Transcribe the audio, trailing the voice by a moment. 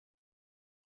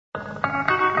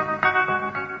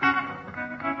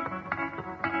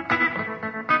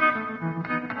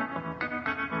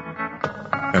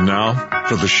And now,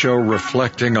 for the show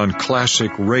reflecting on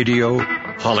classic radio,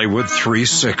 Hollywood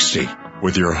 360,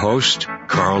 with your host,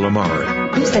 Carl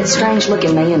Amari. Who's that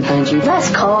strange-looking man, Bungie? That's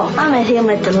Carl. I met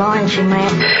him at the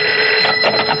laundromat.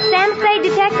 Sam Slade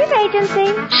Detective Agency.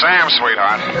 Sam,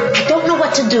 sweetheart. I don't know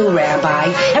what to do,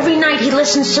 Rabbi. Every night he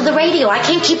listens to the radio. I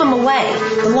can't keep him away.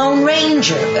 The Lone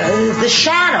Ranger, the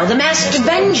Shadow, the Masked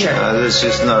Avenger. This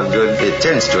is not good. It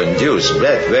tends to induce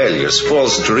bad values,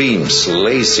 false dreams,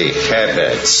 lazy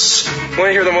habits. Want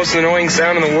to hear the most annoying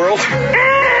sound in the world? Guys!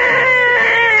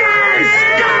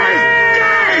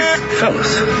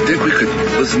 Fellas, think we could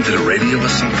listen to the radio or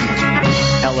something?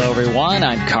 Hello, everyone.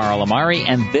 I'm Carl Amari,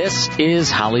 and this is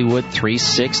Hollywood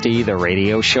 360, the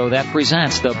radio show that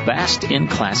presents the best in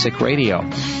classic radio.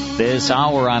 This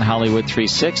hour on Hollywood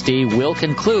 360 will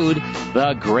conclude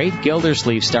The Great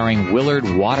Gildersleeve, starring Willard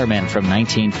Waterman from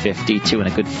 1952, and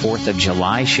a good 4th of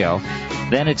July show.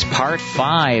 Then it's part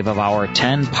 5 of our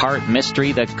 10-part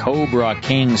mystery, The Cobra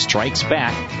King Strikes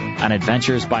Back, on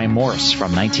Adventures by Morse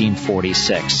from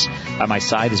 1946. By my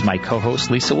side is my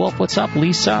co-host, Lisa Wolf. What's up,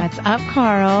 Lisa? What's up,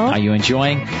 Carl? Are you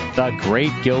enjoying The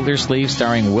Great Gildersleeve,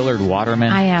 starring Willard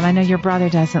Waterman? I am. I know your brother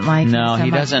doesn't like it so he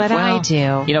much, doesn't. But well, I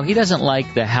do. You know, he doesn't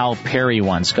like the Hal Perry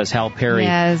ones, because Hal Perry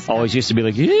always used to be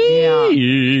like,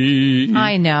 yeah.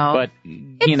 I know. But,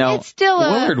 it's still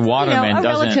Willard Waterman a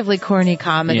relatively corny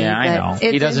comedy. Yeah, I know.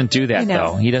 He doesn't do that,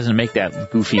 though. He doesn't make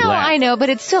that goofy laugh. No, I know, but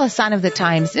it's still a sign of the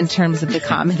times in terms of the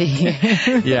comedy.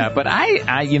 Yeah, but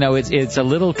I it's a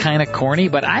little kind of corny,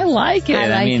 but I like it.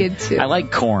 I mean, it too. I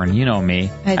like corn. You know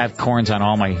me. I have corns on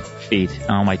all my feet,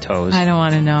 on all my toes. I don't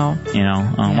want to know. You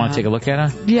know, want to take a look at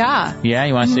them? Yeah. Yeah,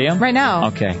 you want to see them? Right now.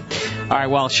 Okay. All right,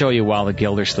 well, I'll show you while the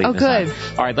Gildersleeve is good. on.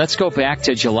 All right, let's go back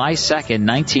to July 2nd,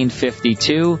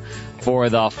 1952, for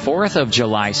the 4th of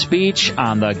July speech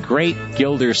on the Great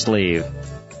Gildersleeve.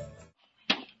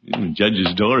 The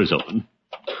judge's door is open.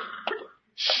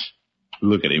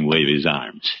 Look at him wave his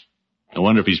arms. I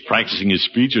wonder if he's practicing his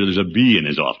speech or there's a bee in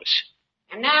his office.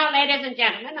 And now, ladies and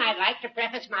gentlemen, I'd like to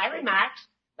preface my remarks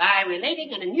by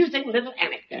relating an amusing little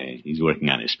anecdote. He's working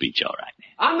on his speech, all right.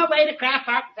 On the way to Kraft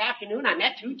Park this afternoon, I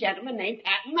met 2 gentlemen named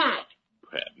Pat and Mike.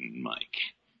 Pat and Mike.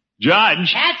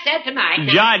 Judge! Pat said to Mike...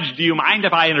 Judge, do you mind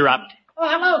if I interrupt? Oh,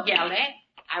 hello, Gildy.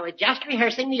 I was just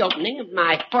rehearsing the opening of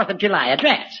my 4th of July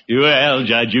address. Well,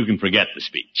 Judge, you can forget the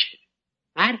speech.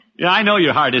 What? Yeah, I know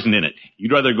your heart isn't in it.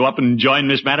 You'd rather go up and join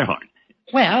Miss Matterhorn.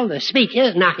 Well, the speech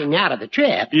is knocking me out of the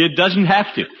trip. It doesn't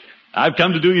have to. I've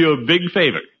come to do you a big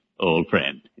favor, old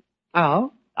friend.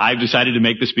 Oh? I've decided to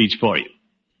make the speech for you.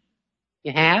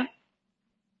 You have?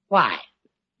 Why?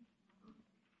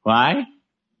 Why?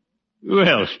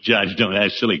 Well, Judge, don't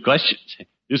ask silly questions.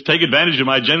 Just take advantage of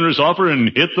my generous offer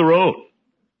and hit the road.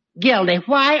 Gildy,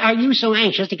 why are you so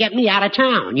anxious to get me out of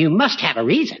town? You must have a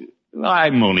reason. Well,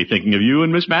 I'm only thinking of you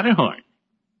and Miss Matterhorn.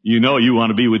 You know you want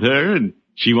to be with her, and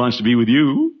she wants to be with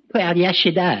you. Well, yes,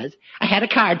 she does. I had a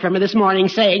card from her this morning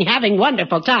saying, having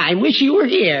wonderful time, wish you were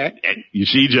here. You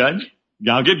see, Judge?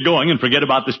 Now get going and forget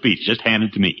about the speech. Just hand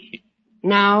it to me.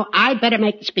 No, I'd better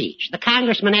make the speech. The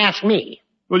congressman asked me.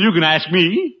 Well, you can ask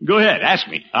me. Go ahead, ask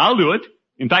me. I'll do it.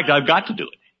 In fact, I've got to do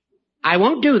it. I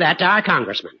won't do that to our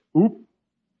congressman. Oop.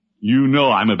 You know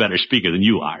I'm a better speaker than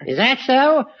you are. Is that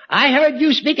so? I heard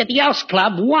you speak at the Elks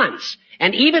Club once,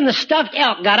 and even the stuffed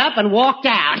elk got up and walked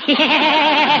out.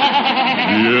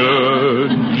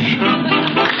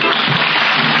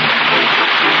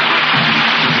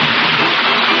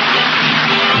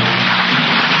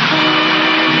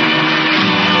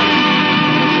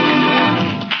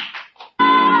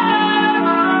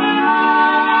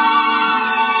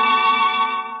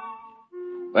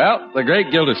 Well, the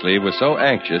great Gildersleeve was so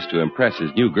anxious to impress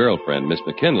his new girlfriend, Miss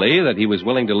McKinley, that he was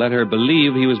willing to let her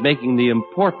believe he was making the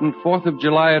important 4th of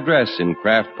July address in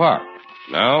Kraft Park.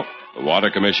 Now, the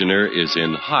water commissioner is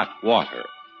in hot water.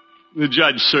 The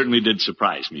judge certainly did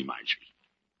surprise me, Marjorie.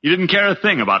 He didn't care a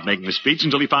thing about making the speech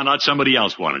until he found out somebody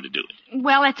else wanted to do it.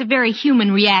 Well, that's a very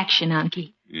human reaction,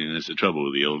 Unky. Yeah, that's the trouble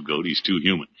with the old goat. He's too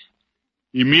human.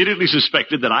 He immediately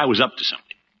suspected that I was up to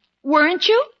something. Weren't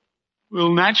you?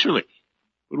 Well, naturally.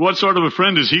 But what sort of a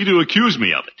friend is he to accuse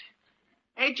me of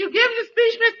it? Ain't you giving the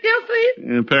speech, Miss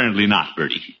Gildersleeve? Apparently not,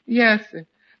 Bertie. Yes, sir.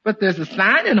 But there's a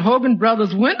sign in Hogan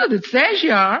Brothers' window that says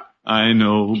you are. I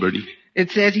know, Bertie.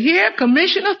 It says here,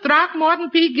 Commissioner Throckmorton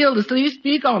P. Gildersleeve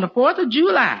speak on the 4th of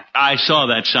July. I saw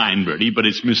that sign, Bertie, but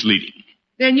it's misleading.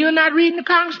 Then you're not reading the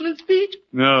congressman's speech?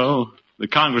 No, the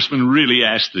congressman really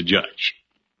asked the judge.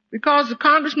 Because the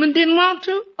congressman didn't want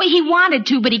to? Well, he wanted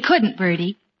to, but he couldn't,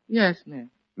 Bertie. Yes, ma'am.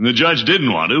 And the judge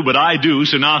didn't want to, but I do,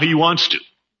 so now he wants to.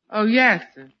 Oh, yes,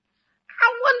 sir.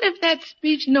 I wonder if that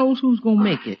speech knows who's going to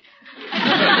make it.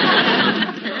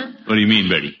 What do you mean,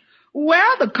 Bertie?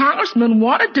 Well, the congressman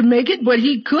wanted to make it, but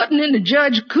he couldn't, and the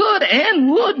judge could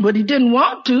and would, but he didn't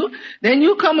want to. Then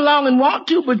you come along and want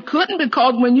to, but couldn't,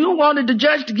 because when you wanted the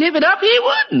judge to give it up, he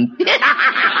wouldn't.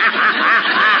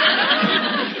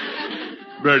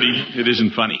 Bertie, it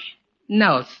isn't funny.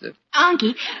 No, sir.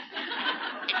 Unky,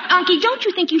 don't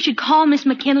you think you should call Miss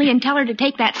McKinley and tell her to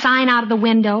take that sign out of the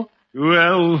window?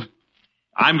 Well,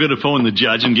 I'm going to phone the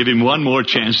judge and give him one more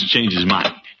chance to change his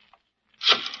mind.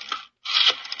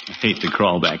 I hate to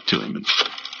crawl back to him and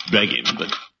beg him,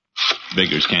 but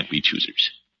beggars can't be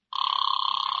choosers.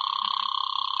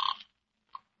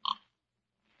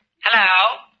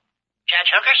 Hello?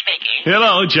 Judge Hooker speaking.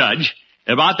 Hello, Judge.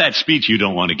 About that speech you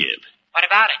don't want to give. What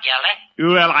about it,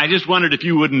 Gildy? Well, I just wondered if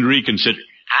you wouldn't reconsider.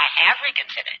 I have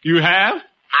reconsidered. You have?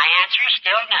 My answer is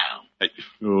still no.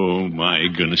 Oh, my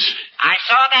goodness. I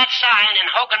saw that sign in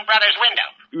Hogan Brothers' window.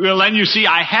 Well, then you see,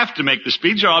 I have to make the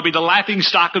speech or I'll be the laughing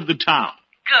stock of the town.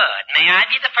 Good. May I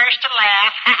be the first to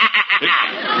laugh?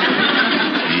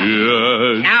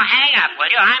 Yes. Now hang up, will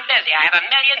you? I'm busy. I have a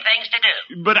million things to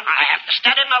do. But I have to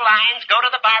study my lines, go to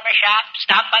the barber shop,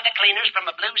 stop by the cleaners from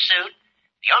a blue suit.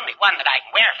 The only one that I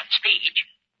can wear for the speech.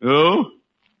 Oh?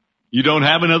 You don't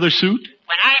have another suit?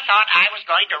 When I thought I was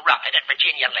going to rough it at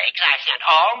Virginia Lakes, I sent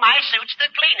all my suits to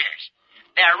the cleaners.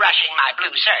 They're rushing my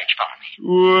blue serge for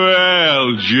me.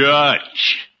 Well,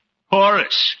 Judge.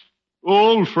 Horace.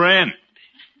 Old friend.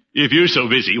 If you're so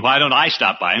busy, why don't I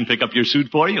stop by and pick up your suit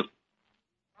for you?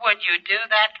 Would you do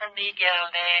that for me,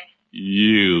 Gildy?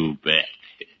 You bet.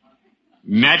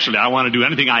 Naturally, I want to do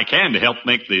anything I can to help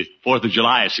make the 4th of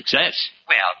July a success.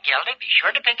 Well, Gildy, be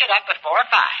sure to pick it up before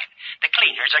 5. The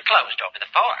cleaners are closed over the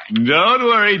 4th. Don't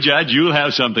worry, Judge. You'll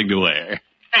have something to wear.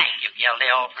 Thank you, Gildy,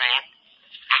 old friend.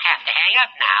 I have to hang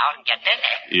up now and get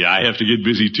busy. Yeah, I have to get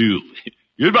busy, too.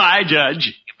 Goodbye,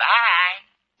 Judge. Goodbye.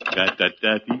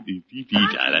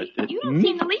 You don't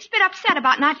seem the least bit upset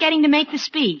about not getting to make the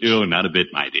speech. Oh, not a bit,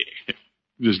 my dear.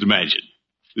 Just imagine.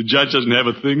 The judge doesn't have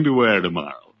a thing to wear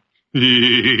tomorrow. What's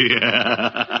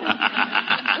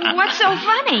so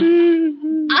funny?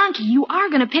 Unky, you are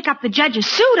going to pick up the judge's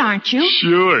suit, aren't you?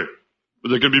 Sure. But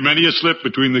there can be many a slip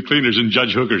between the cleaners and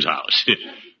Judge Hooker's house.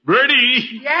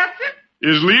 Bertie! Yes, sir?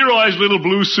 Is Leroy's little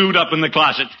blue suit up in the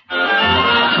closet?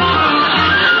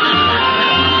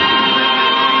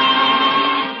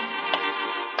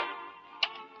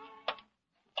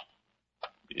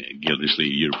 Yeah,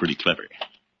 Gildersleeve, you're pretty clever.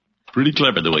 Pretty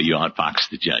clever the way you outfoxed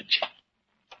the judge.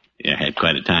 Yeah, I had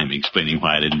quite a time explaining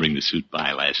why I didn't bring the suit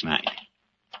by last night.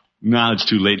 Now it's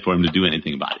too late for him to do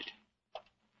anything about it.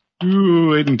 Ooh,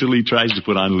 wait until he tries to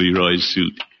put on Leroy's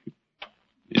suit.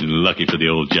 And lucky for the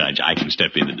old judge, I can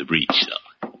step into the breach,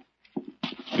 though.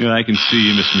 Yeah, I can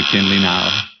see Miss McKinley now,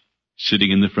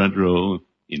 sitting in the front row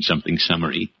in something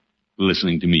summery,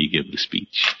 listening to me give the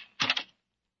speech.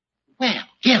 Well,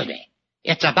 Gildy,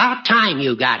 it's about time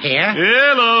you got here.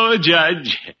 Hello,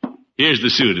 Judge. Here's the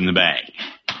suit in the bag.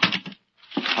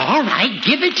 All right,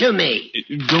 give it to me.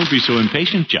 Don't be so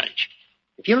impatient, Judge.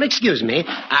 If you'll excuse me,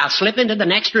 I'll slip into the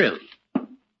next room.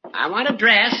 I want to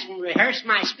dress and rehearse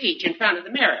my speech in front of the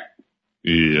mirror.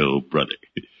 Oh, brother.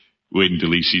 Wait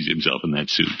until he sees himself in that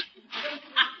suit.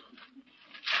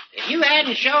 If you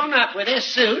hadn't shown up with this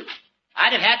suit,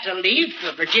 I'd have had to leave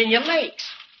for Virginia Lakes.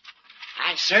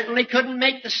 I certainly couldn't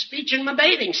make the speech in my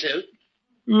bathing suit.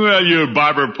 Well, your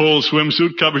barber pole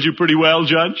swimsuit covers you pretty well,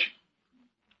 Judge.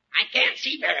 I can't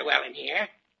see very well in here.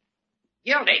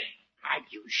 Gildy, are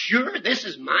you sure this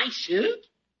is my suit?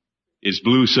 It's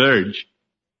blue serge.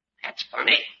 That's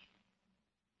funny.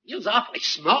 Feels awfully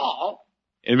small.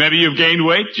 And maybe you've gained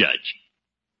weight, Judge.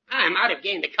 I might have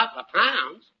gained a couple of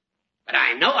pounds, but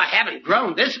I know I haven't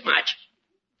grown this much.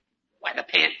 Why, the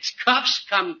pants cuffs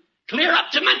come clear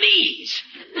up to my knees.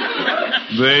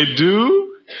 They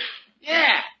do?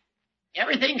 Yeah.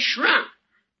 Everything shrunk.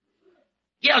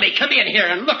 Gildy, come in here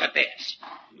and look at this.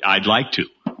 I'd like to.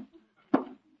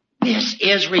 This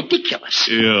is ridiculous.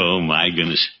 Oh, my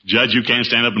goodness. Judge, you can't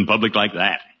stand up in public like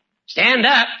that. Stand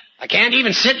up? I can't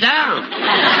even sit down.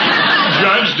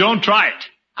 Judge, don't try it.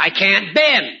 I can't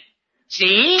bend.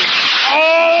 See?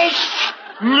 Oh,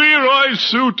 Leroy's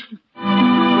suit.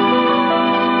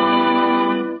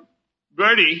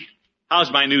 Bertie,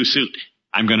 how's my new suit?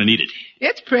 I'm going to need it.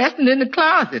 It's pressed and in the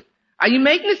closet. Are you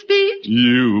making a speech?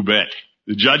 You bet.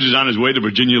 The judge is on his way to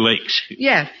Virginia Lakes.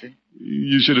 Yes, sir.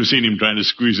 You should have seen him trying to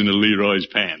squeeze into Leroy's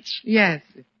pants. Yes,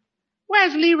 sir.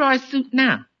 Where's Leroy's suit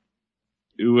now?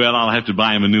 Well, I'll have to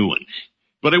buy him a new one.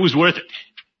 But it was worth it.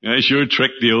 I sure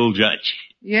tricked the old judge.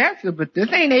 Yes, sir, but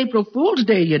this ain't April Fool's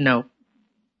Day, you know.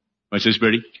 What's this,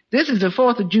 Bertie? This is the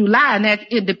 4th of July, and that's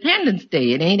Independence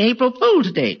Day. It ain't April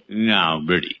Fool's Day. Now,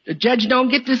 Bertie. The judge don't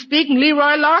get to speak, and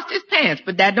Leroy lost his pants,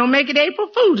 but that don't make it April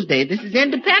Fool's Day. This is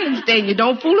Independence Day, and you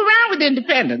don't fool around with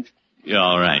independence. Yeah,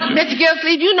 all right. Mr.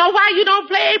 Gildersleeve, you know why you don't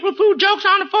play April Fool jokes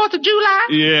on the 4th of July?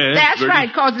 Yes, that's Bertie. right,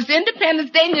 because it's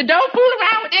Independence Day, and you don't fool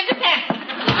around with independence.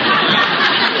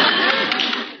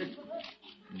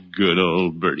 Good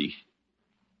old Bertie.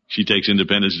 She takes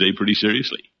Independence Day pretty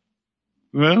seriously.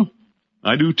 Well,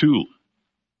 I do too.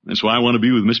 That's why I want to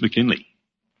be with Miss McKinley.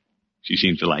 She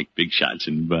seems to like big shots,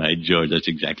 and by George, that's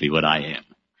exactly what I am.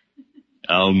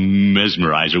 I'll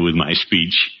mesmerize her with my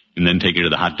speech, and then take her to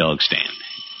the hot dog stand.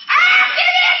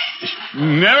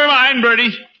 Never mind,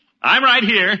 Bertie. I'm right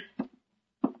here.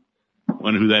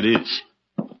 Wonder who that is.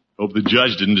 Hope the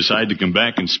judge didn't decide to come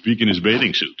back and speak in his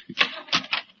bathing suit.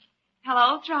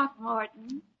 Hello,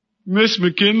 Throckmorton. Miss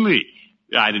McKinley.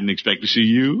 I didn't expect to see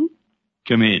you.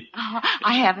 Come in. Oh,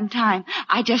 I haven't time.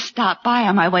 I just stopped by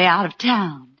on my way out of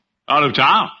town. Out of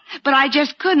town? But I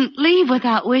just couldn't leave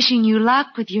without wishing you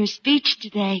luck with your speech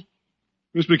today.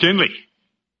 Miss McKinley,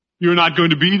 you're not going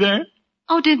to be there?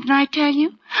 Oh, didn't I tell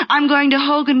you? I'm going to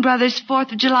Hogan Brothers'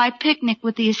 4th of July picnic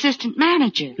with the assistant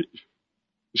manager.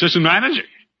 Assistant manager?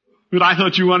 But I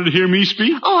thought you wanted to hear me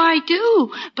speak. Oh, I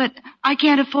do, but I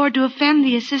can't afford to offend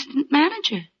the assistant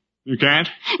manager. You can't?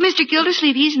 Mr.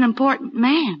 Gildersleeve, he's an important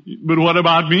man. But what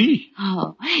about me?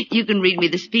 Oh, you can read me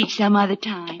the speech some other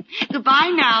time.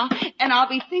 Goodbye now, and I'll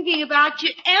be thinking about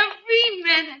you every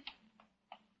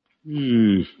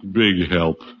minute. Big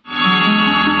help.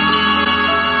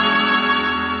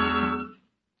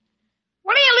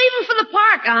 When are you leaving for the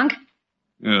park, Unc?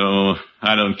 Oh,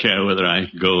 I don't care whether I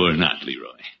go or not,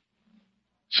 Leroy.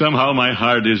 Somehow my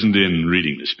heart isn't in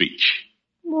reading the speech.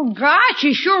 Well, gosh,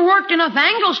 you sure worked enough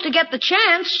angles to get the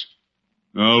chance.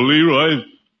 Oh, Leroy,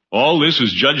 all this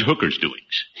is Judge Hooker's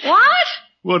doings. What?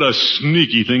 What a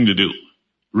sneaky thing to do.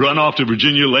 Run off to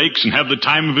Virginia Lakes and have the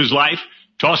time of his life,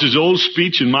 toss his old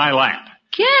speech in my lap.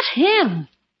 Get him.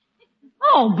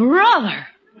 Oh, brother.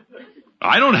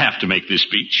 I don't have to make this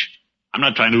speech. I'm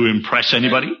not trying to impress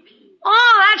anybody.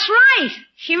 Oh, that's right.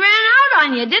 She ran out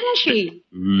on you, didn't she?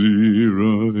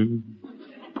 Leroy.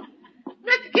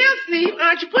 Mr. Gildersleeve,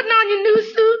 aren't you putting on your new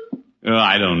suit? Oh,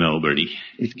 I don't know, Bertie.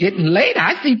 It's getting late.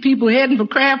 I see people heading for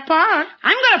Kraft Park.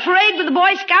 I'm going to parade with the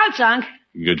Boy Scouts, Unc.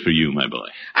 Good for you, my boy.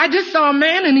 I just saw a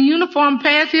man in a uniform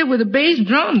pass here with a bass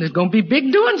drum. There's going to be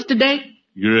big doings today.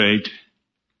 Great.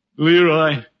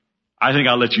 Leroy, I think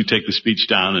I'll let you take the speech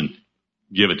down and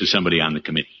give it to somebody on the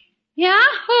committee. Yeah?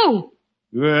 Who?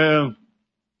 Well,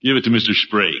 give it to Mr.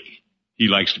 Sprague. He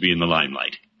likes to be in the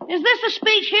limelight. Is this a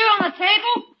speech here on the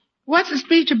table? What's the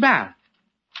speech about?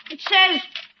 It says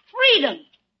freedom.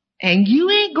 And you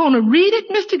ain't going to read it,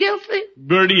 Mr. Gildersleeve?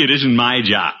 Bertie, it isn't my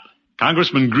job.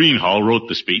 Congressman Greenhall wrote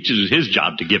the speech. It was his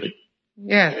job to give it.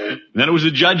 Yes, sir. Then it was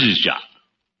the judge's job.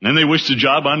 Then they wished the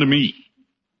job onto me.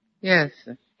 Yes,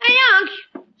 sir. Hey, Unc,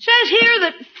 it says here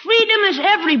that freedom is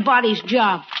everybody's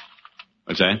job.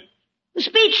 What's that? The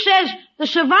speech says the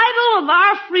survival of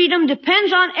our freedom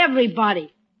depends on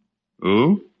everybody.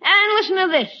 Oh? And listen to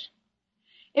this.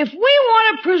 If we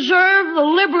want to preserve the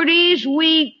liberties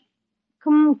we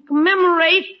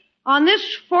commemorate on this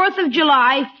 4th of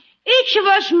July, each of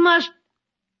us must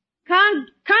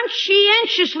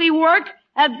conscientiously work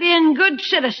at being good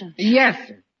citizens. Yes,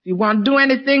 sir. If you want to do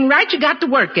anything right, you got to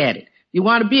work at it. If you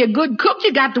want to be a good cook,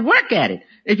 you got to work at it.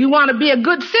 If you want to be a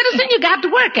good citizen, you got to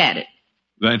work at it.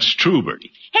 That's true,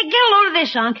 Bertie. Hey, get a load of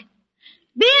this, Unc.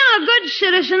 Being a good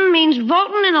citizen means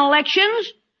voting in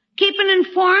elections, keeping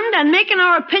informed and making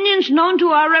our opinions known to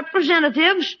our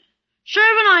representatives,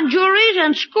 serving on juries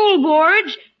and school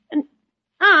boards, and,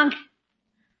 Unc,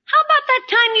 how about that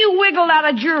time you wiggled out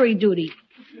of jury duty?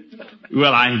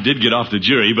 Well, I did get off the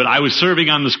jury, but I was serving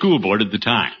on the school board at the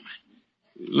time.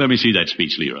 Let me see that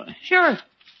speech, Leroy. Sure.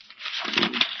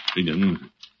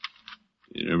 Freedom.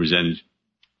 Represented.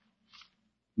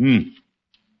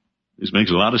 This makes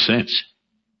a lot of sense.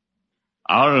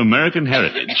 Our American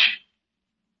heritage,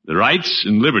 the rights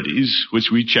and liberties which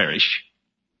we cherish,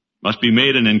 must be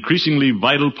made an increasingly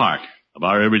vital part of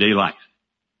our everyday life.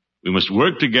 We must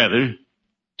work together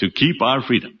to keep our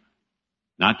freedom,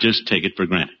 not just take it for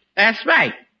granted. That's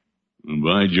right. And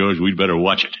by George, we'd better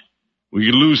watch it. We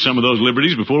could lose some of those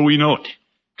liberties before we know it.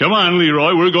 Come on,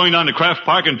 Leroy, we're going down to Kraft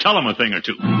Park and tell them a thing or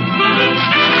two.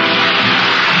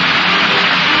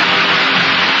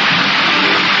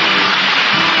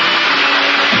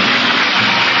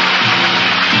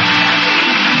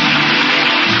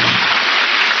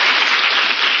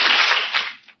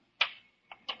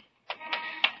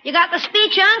 You got the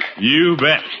speech, Unc? You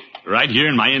bet. Right here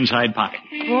in my inside pocket.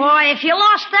 Boy, if you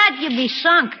lost that, you'd be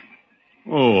sunk.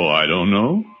 Oh, I don't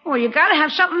know. Well, you gotta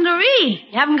have something to read.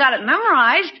 You haven't got it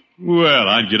memorized. Well,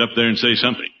 I'd get up there and say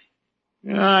something.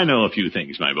 I know a few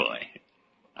things, my boy.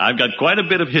 I've got quite a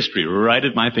bit of history right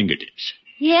at my fingertips.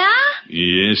 Yeah?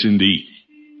 Yes, indeed.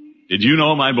 Did you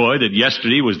know, my boy, that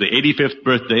yesterday was the 85th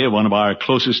birthday of one of our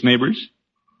closest neighbors?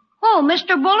 Oh,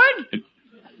 Mr. Bullard?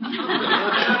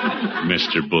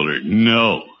 Mr. Bullard,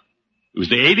 no. It was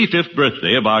the 85th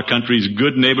birthday of our country's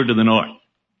good neighbor to the north,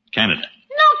 Canada.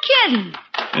 No kidding.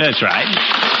 That's right.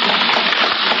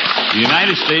 The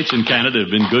United States and Canada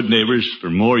have been good neighbors for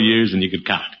more years than you could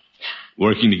count,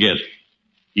 working together,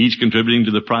 each contributing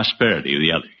to the prosperity of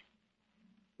the other.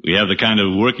 We have the kind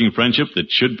of working friendship that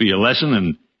should be a lesson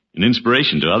and an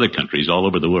inspiration to other countries all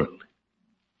over the world.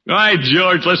 All right,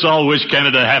 George, let's all wish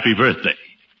Canada a happy birthday.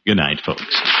 Good night, folks.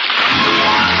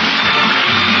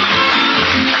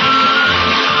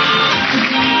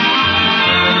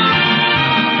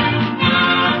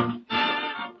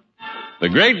 The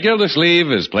Great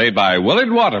Gildersleeve is played by Willard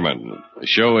Waterman. The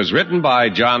show is written by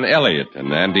John Elliott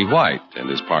and Andy White and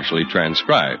is partially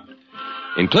transcribed.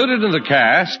 Included in the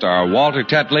cast are Walter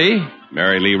Tetley,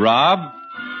 Marylee Robb,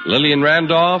 Lillian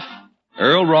Randolph,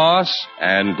 Earle Ross,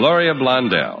 and Gloria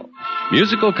Blondell.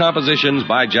 Musical compositions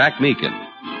by Jack Meakin.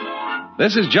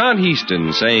 This is John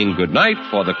Heaston saying goodnight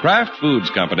for the Kraft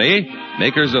Foods Company,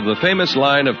 makers of the famous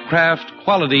line of Kraft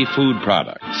quality food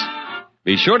products.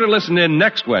 Be sure to listen in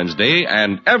next Wednesday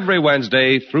and every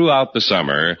Wednesday throughout the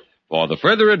summer for the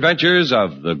further adventures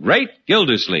of the Great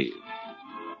Gildersleeve.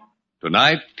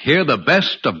 Tonight, hear the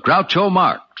best of Groucho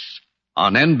Marx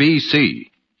on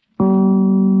NBC.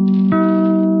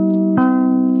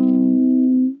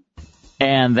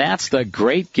 And that's the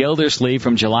Great Gildersleeve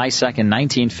from July 2nd,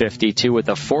 1952, with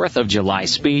the 4th of July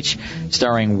speech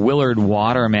starring Willard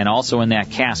Waterman. Also in that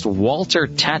cast, Walter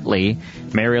Tetley,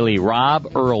 Marylee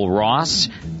Robb, Earle Ross,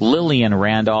 Lillian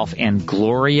Randolph, and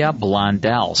Gloria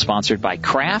Blondell. Sponsored by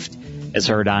Kraft, as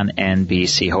heard on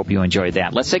NBC. Hope you enjoyed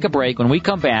that. Let's take a break. When we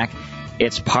come back,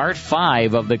 it's part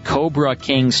 5 of the Cobra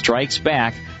King Strikes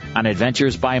Back on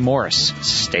Adventures by Morse.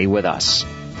 Stay with us.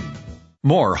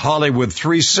 More Hollywood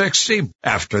 360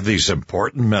 after these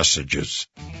important messages.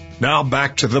 Now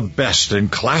back to the best in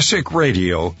classic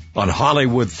radio on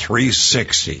Hollywood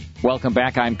 360. Welcome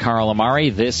back. I'm Carl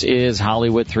Amari. This is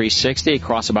Hollywood 360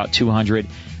 across about 200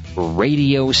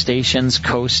 radio stations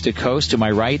coast to coast. To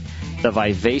my right, the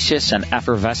vivacious and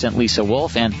effervescent Lisa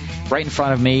Wolf. And right in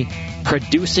front of me,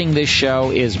 producing this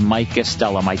show is Mike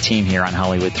Costello, my team here on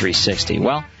Hollywood 360.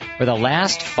 Well, for the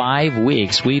last 5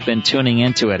 weeks, we've been tuning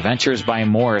into Adventures by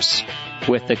Morse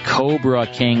with the Cobra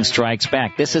King Strikes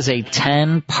Back. This is a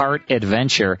 10-part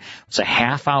adventure. It's a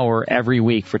half hour every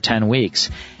week for 10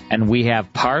 weeks. And we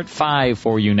have part 5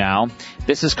 for you now.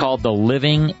 This is called The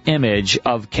Living Image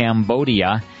of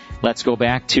Cambodia. Let's go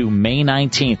back to May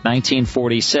 19th,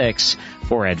 1946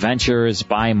 for Adventures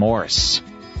by Morse.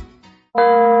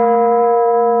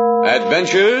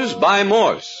 Adventures by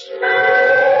Morse.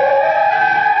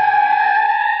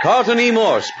 Carlton E.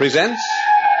 Morse presents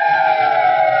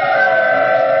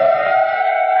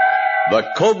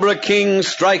The Cobra King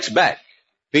Strikes Back,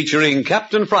 featuring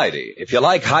Captain Friday. If you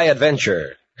like high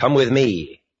adventure, come with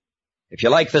me. If you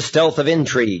like the stealth of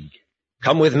intrigue,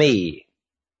 come with me.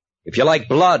 If you like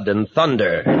blood and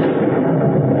thunder,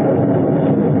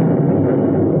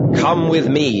 come with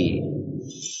me.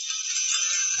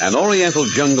 An oriental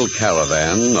jungle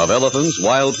caravan of elephants,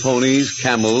 wild ponies,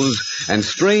 camels, and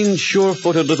strange,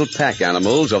 sure-footed little pack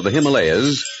animals of the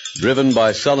Himalayas, driven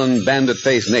by sullen,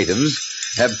 bandit-faced natives,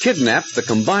 have kidnapped the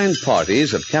combined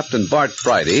parties of Captain Bart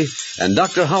Friday and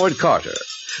Dr. Howard Carter.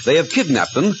 They have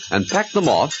kidnapped them and packed them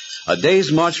off a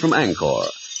day's march from Angkor,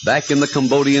 back in the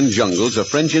Cambodian jungles of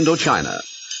French Indochina,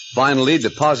 finally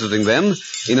depositing them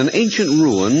in an ancient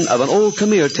ruin of an old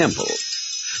Khmer temple.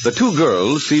 The 2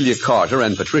 girls, Celia Carter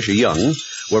and Patricia Young,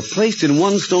 were placed in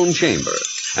one stone chamber,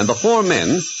 and the 4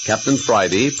 men, Captain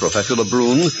Friday, Professor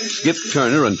LeBrun, Skip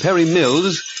Turner, and Perry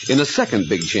Mills, in a second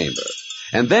big chamber.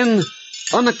 And then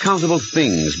unaccountable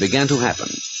things began to happen.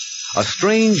 A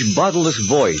strange, bodiless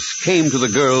voice came to the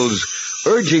girls,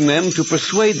 urging them to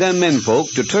persuade their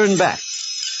menfolk to turn back.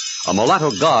 A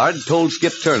mulatto guard told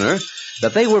Skip Turner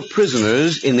that they were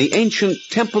prisoners in the ancient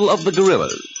Temple of the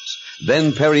Gorillas.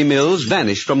 Then Perry Mills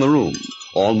vanished from the room,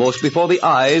 almost before the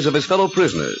eyes of his fellow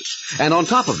prisoners. And on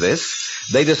top of this,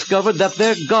 they discovered that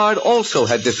their guard also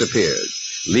had disappeared,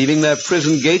 leaving their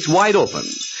prison gates wide open.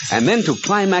 And then to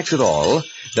climax it all,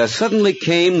 there suddenly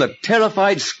came the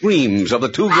terrified screams of the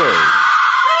 2 girls.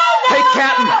 Hey,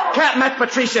 Captain! Captain, that's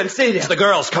Patricia and Celia. It's the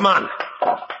girls, come on.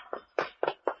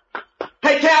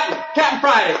 Hey, Captain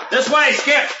Friday. This way,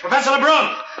 Skip. Professor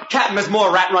LeBrun. Captain, there's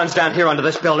more rat runs down here under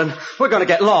this building. We're going to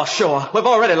get lost, sure. We've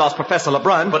already lost Professor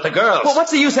LeBrun. But the girls. Well,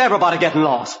 what's the use of everybody getting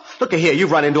lost? Look here,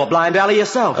 you've run into a blind alley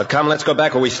yourself. Come, let's go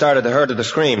back where we started, the herd of the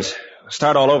screams.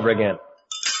 Start all over again.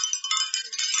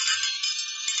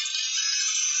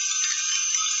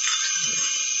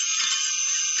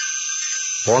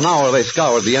 For an hour they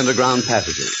scoured the underground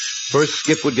passages. First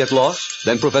Skip would get lost,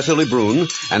 then Professor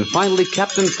LeBrun, and finally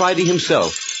Captain Friday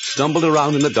himself stumbled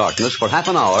around in the darkness for half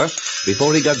an hour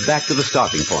before he got back to the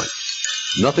starting point.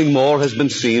 Nothing more has been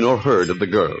seen or heard of the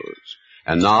girls,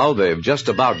 and now they've just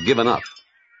about given up.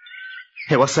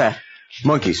 Hey, what's that?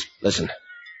 Monkeys. Listen.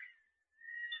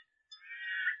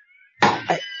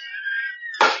 I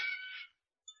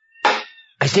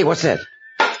say, what's that?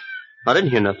 I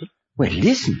didn't hear nothing. Well,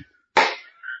 listen.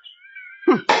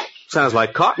 Sounds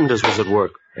like carpenters was at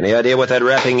work. Any idea what that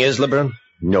rapping is, LeBrun?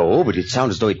 No, but it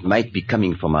sounds as though it might be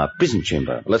coming from a prison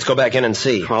chamber. Let's go back in and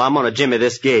see. Well, I'm gonna jimmy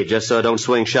this gate just so it don't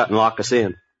swing shut and lock us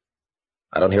in.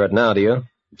 I don't hear it now, do you?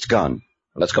 It's gone.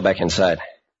 Let's go back inside.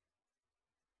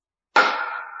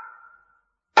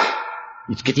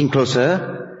 It's getting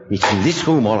closer. It's in this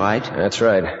room, all right. That's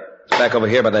right. It's back over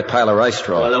here by that pile of rice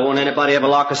straw. Well, there won't anybody ever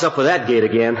lock us up with that gate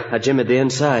again. I jimmied the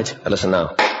inside. Now, listen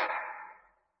now.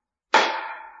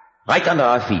 Right under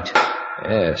our feet.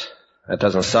 Yes. That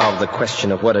doesn't solve the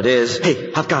question of what it is.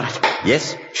 Hey, I've got it.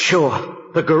 Yes? Sure.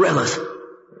 The gorillas.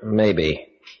 Maybe.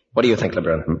 What do you think,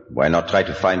 LeBrun? Why not try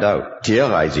to find out?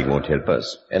 Theorizing won't help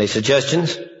us. Any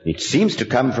suggestions? It seems to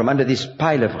come from under this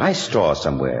pile of rice straw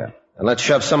somewhere. And let's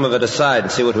shove some of it aside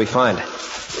and see what we find.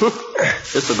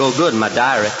 This'll go good in my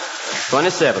diary.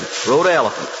 27. Rode an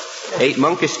elephant. Ate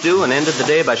monkey stew and ended the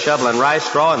day by shoveling rice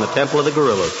straw in the temple of the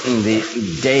gorillas.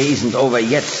 The day isn't over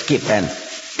yet, Skip, and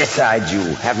besides, you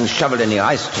haven't shoveled any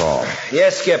rice straw.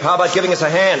 Yes, Skip, how about giving us a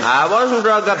hand? I wasn't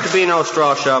drugged up to be no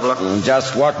straw shoveler.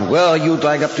 Just what were you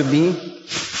dragged up to be?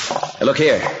 Hey, look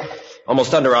here.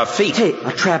 Almost under our feet. Hey,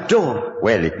 a trap door.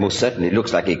 Well, it most certainly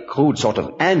looks like a crude sort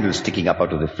of handle sticking up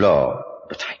out of the floor.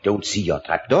 But I don't see your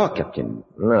trap door, Captain.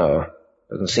 No.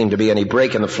 Doesn't seem to be any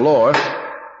break in the floor.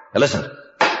 Now listen.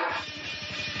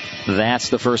 That's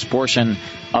the first portion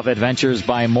of Adventures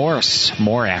by Morse.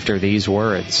 More after these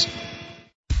words.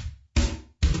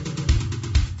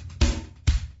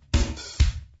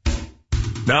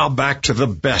 Now back to the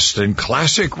best in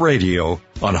classic radio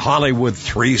on Hollywood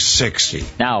 360.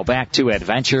 Now back to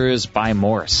Adventures by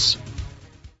Morse.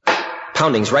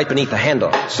 Pounding's right beneath the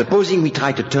handle. Supposing we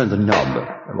try to turn the knob.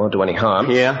 It won't do any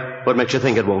harm. Yeah? What makes you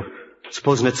think it won't?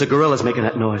 Supposing it's the gorillas making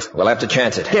that noise. We'll have to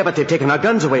chance it. Yeah, but they've taken our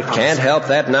guns away from us. Can't help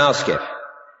that now, Skip.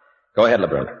 Go ahead,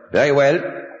 LeBrun. Very well.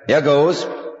 Here goes. Hey,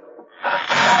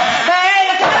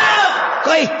 look out!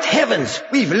 Great heavens!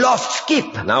 We've lost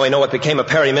Skip. Now we know what became of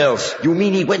Perry Mills. You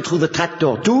mean he went through the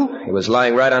trapdoor too? He was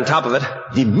lying right on top of it.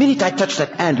 The minute I touched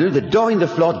that handle, the door in the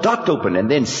floor darted open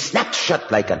and then snapped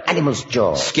shut like an animal's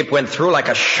jaw. Skip went through like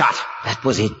a shot. That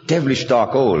was a devilish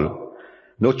dark hole.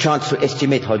 No chance to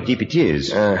estimate how deep it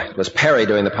is. It was Perry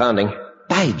doing the pounding.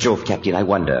 By Jove, Captain, I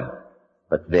wonder.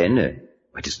 But then,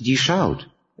 why doesn't he shout?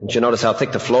 Didn't you notice how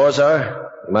thick the floors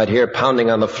are? You might hear pounding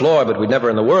on the floor, but we'd never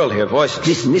in the world hear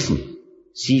voices. Listen.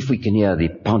 See if we can hear the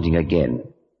pounding again.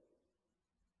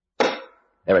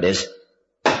 There it is.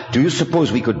 Do you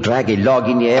suppose we could drag a log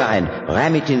in here and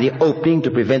ram it in the opening to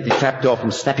prevent the trapdoor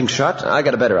from snapping shut? I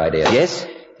got a better idea. Yes?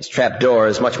 This trap door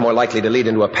is much more likely to lead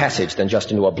into a passage than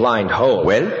just into a blind hole.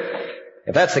 Well?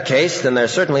 If that's the case, then there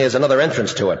certainly is another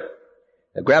entrance to it.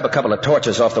 Now grab a couple of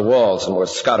torches off the walls and we'll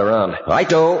scout around.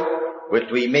 Righto.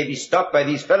 But we may be stopped by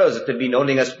these fellows that have been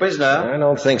holding us prisoner. I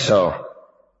don't think so.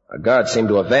 Our guards seem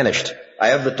to have vanished. I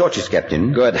have the torches,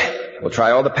 Captain. Good. We'll try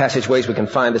all the passageways we can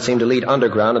find that seem to lead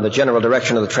underground in the general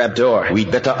direction of the trap door. We'd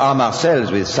better arm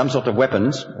ourselves with some sort of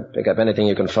weapons. Pick up anything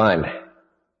you can find.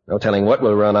 No telling what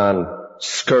we'll run on.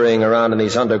 Scurrying around in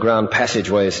these underground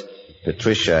passageways.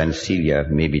 Patricia and Celia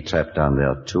may be trapped down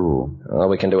there, too. All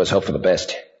we can do is hope for the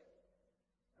best.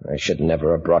 I should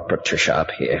never have brought Patricia up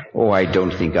here. Oh, I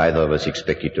don't think either of us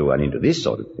expected to run into this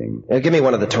sort of thing. Give me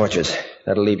one of the torches.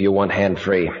 That'll leave you one hand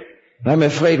free. I'm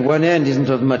afraid one hand isn't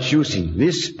of much use in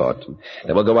this spot.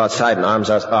 Then we'll go outside and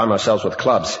arm ourselves with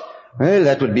clubs. Well,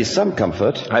 that would be some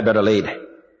comfort. I'd better lead.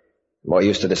 More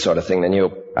used to this sort of thing than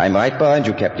you. I'm right behind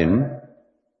you, Captain.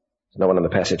 There's no one in the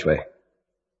passageway.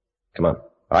 Come on.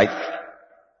 Right.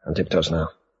 On tiptoes now.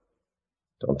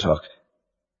 Don't talk.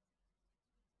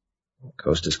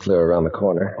 Coast is clear around the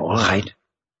corner. All right.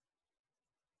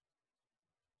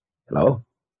 Hello?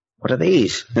 What are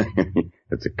these?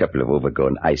 That's a couple of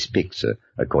overgrown ice picks,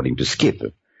 according to Skip.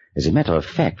 As a matter of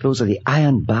fact, those are the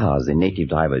iron bars the native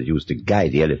drivers use to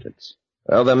guide the elephants.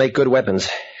 Well, they'll make good weapons.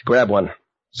 Grab one.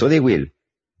 So they will.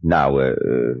 Now,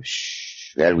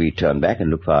 shall we turn back and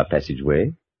look for our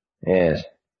passageway? Yes.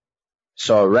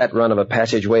 Saw a rat run of a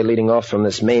passageway leading off from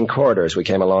this main corridor as we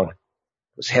came along.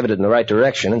 It was headed in the right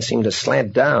direction and seemed to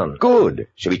slant down. Good.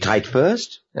 Shall we try it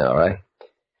first? All right.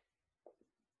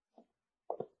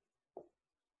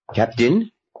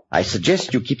 Captain, I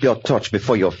suggest you keep your torch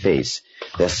before your face.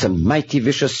 There's some mighty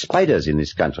vicious spiders in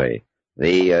this country.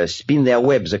 They spin their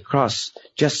webs across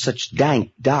just such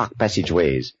dank, dark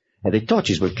passageways, and the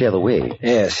torches will clear the way.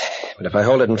 Yes, but if I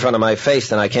hold it in front of my face,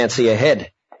 then I can't see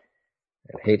ahead.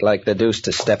 I'd hate like the deuce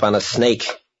to step on a snake.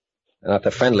 They're not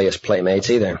the friendliest playmates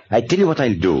either. I tell you what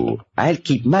I'll do. I'll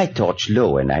keep my torch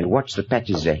low, and I'll watch the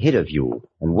patches ahead of you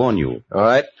and warn you. All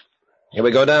right. Here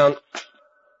we go down.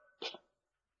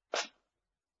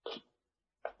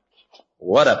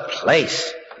 What a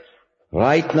place.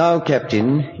 Right now,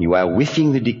 Captain, you are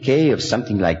whiffing the decay of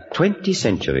something like 20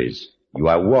 centuries. You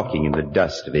are walking in the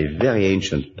dust of a very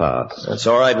ancient past. That's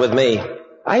all right with me.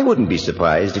 I wouldn't be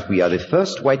surprised if we are the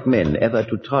first white men ever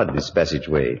to trod this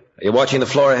passageway. Are you watching the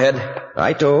floor ahead?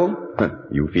 Righto.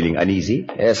 You feeling uneasy?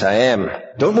 Yes, I am.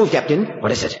 Don't move, Captain.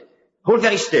 What is it? Hold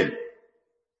very still.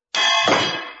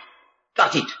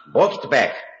 Got it. Walk it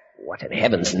back. What in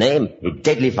heaven's name? A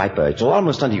deadly viper. It's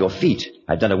almost under your feet.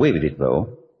 I've done away with it,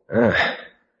 though.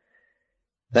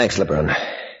 Thanks, LeBrun.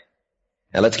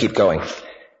 Now let's keep going.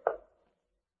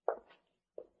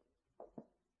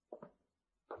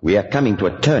 We are coming to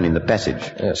a turn in the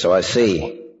passage. So I see.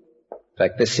 In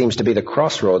fact, this seems to be the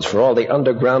crossroads for all the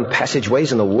underground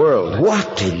passageways in the world.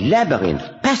 What a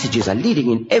labyrinth! Passages are leading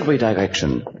in every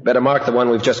direction. Better mark the one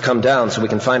we've just come down so we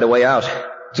can find a way out.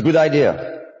 It's a good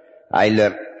idea.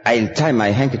 I'll tie my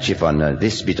handkerchief on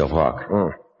this bit of rock.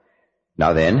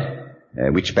 Now then,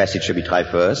 which passage should we try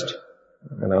first?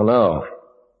 I don't know.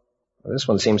 Well, this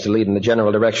one seems to lead in the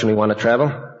general direction we want to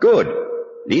travel. Good.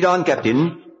 Lead on,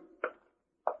 Captain.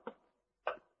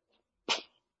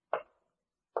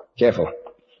 Careful.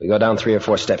 We go down 3 or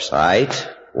 4 steps. Right.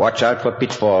 Watch out for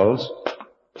pitfalls.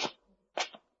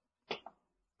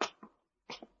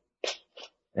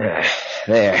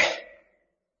 There.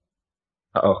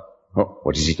 Uh-oh. Oh,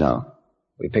 what is it now?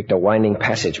 We picked a winding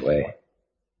passageway.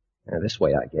 This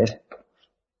way, I guess.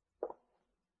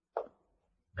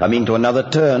 Coming to another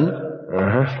turn.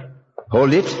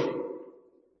 Hold it.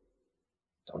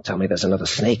 Don't tell me there's another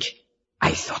snake.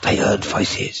 I thought I heard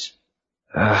voices.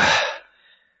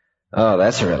 Oh,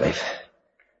 that's a relief.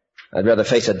 I'd rather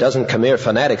face a dozen Khmer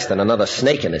fanatics than another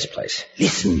snake in this place.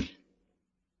 Listen.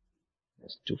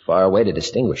 It's too far away to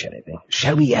distinguish anything.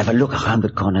 Shall we have a look around the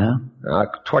corner?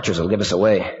 Our torches will give us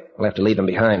away. We'll have to leave them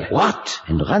behind. What?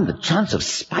 And run the chance of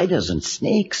spiders and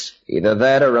snakes? Either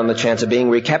that or run the chance of being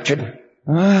recaptured.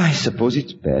 I suppose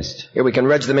it's best. Here, we can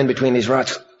wedge them in between these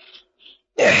rocks.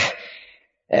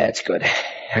 That's good.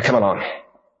 Now, come along.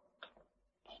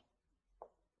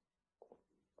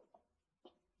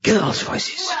 Girls'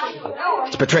 voices.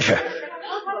 It's Patricia.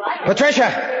 Patricia!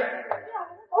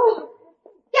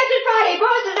 Captain Friday,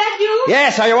 boss, is that you?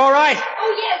 Yes, are you all right?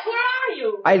 Oh, yes, where are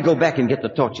you? I'll go back and get the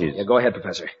torches. Yeah, go ahead,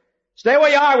 Professor. Stay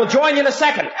where you are. We'll join you in a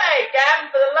second. Hey, Captain,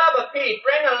 for the love of Pete,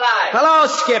 bring a light. Hello,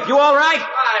 Skip. You all right?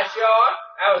 Why, sure.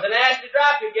 That was a nasty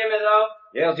drop you give me, though.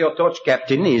 Here's your torch,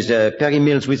 Captain. Is Perry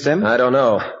Mills with them? I don't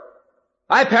know.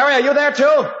 Hi, Perry. Are you there,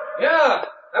 too? Yeah.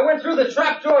 I went through the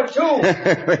trapdoor,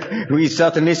 too. We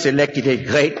certainly selected a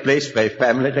great place for a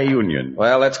family reunion.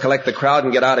 Well, let's collect the crowd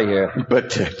and get out of here.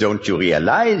 But don't you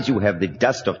realize you have the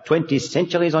dust of 20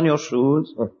 centuries on your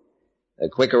shoes? The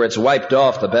quicker it's wiped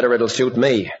off, the better it'll suit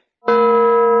me.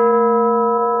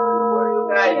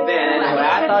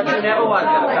 I thought you never was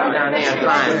going to come down here and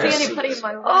find us.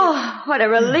 Oh, what a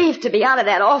relief to be out of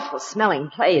that awful smelling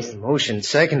place. Motion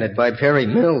seconded by Perry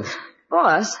Mills.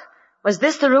 Boss, was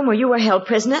this the room where you were held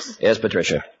prisoners? Yes,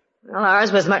 Patricia. Well,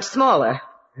 ours was much smaller.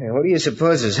 Hey, what do you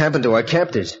suppose has happened to our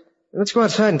captors? Let's go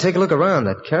outside and take a look around.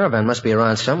 That caravan must be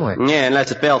around somewhere. Yeah,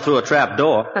 unless it fell through a trap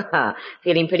door.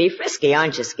 Feeling pretty frisky,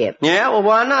 aren't you, Skip? Yeah, well,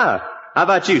 why not? How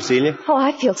about you, Celia? Oh,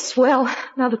 I feel swell,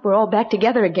 now that we're all back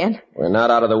together again. We're not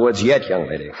out of the woods yet, young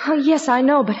lady. Oh, yes, I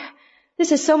know, but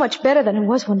this is so much better than it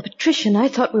was when Patricia and I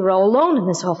thought we were all alone in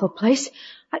this awful place.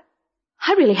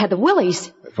 I really had the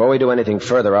willies. Before we do anything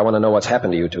further, I want to know what's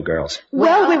happened to you two girls.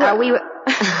 Well, we were...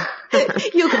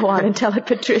 You go on and tell it,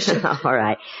 Patricia. All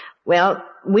right. Well,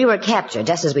 we were captured,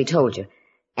 just as we told you,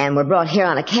 and were brought here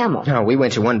on a camel. No, we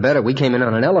went you one better. We came in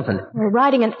on an elephant. Well,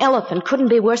 riding an elephant couldn't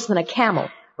be worse than a camel.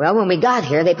 Well, when we got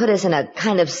here, they put us in a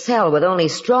kind of cell with only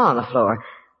straw on the floor.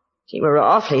 We were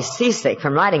awfully seasick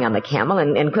from riding on the camel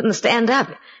and couldn't stand up.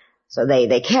 So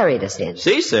they carried us in.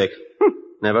 Seasick?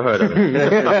 Never heard of it.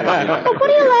 Oh, what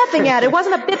are you laughing at? It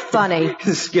wasn't a bit funny.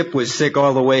 Skip was sick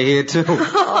all the way here, too.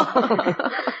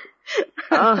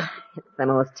 Oh, it's the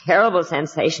most terrible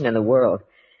sensation in the world.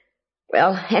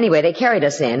 Well, anyway, they carried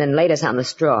us in and laid us on the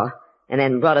straw, and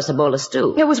then brought us a bowl of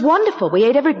stew. It was wonderful. We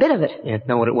ate every bit of it. You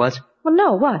know what it was? Well,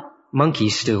 no, what? Monkey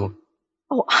stew.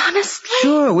 Oh, honestly?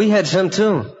 Sure, we had some,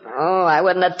 too. Oh, I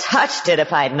wouldn't have touched it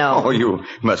if I'd known. Oh, you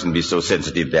mustn't be so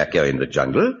sensitive back here in the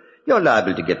jungle. You're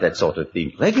liable to get that sort of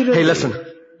thing regularly. Hey, listen.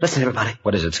 Listen, everybody.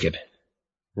 What is it, Skip?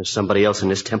 There's somebody else in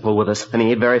this temple with us, and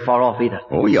he ain't very far off either.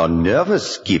 Oh, you're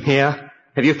nervous, Skip. Yeah?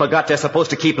 Have you forgot they're supposed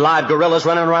to keep live gorillas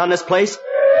running around this place?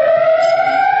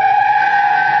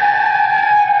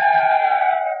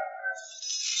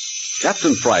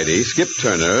 Captain Friday, Skip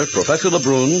Turner, Professor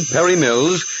LeBrun, Perry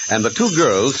Mills, and the two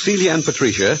girls, Celia and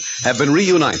Patricia, have been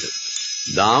reunited.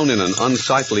 Down in an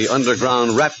unsightly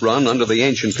underground rat run under the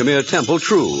ancient Khmer temple,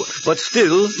 true, but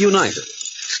still united.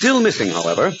 Still missing,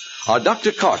 however, are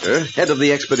Dr. Carter, head of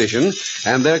the expedition,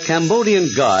 and their Cambodian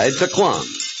guide, Taquan.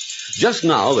 Just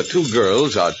now, the two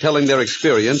girls are telling their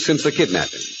experience since the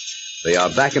kidnapping. They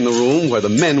are back in the room where the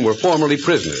men were formerly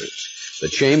prisoners. The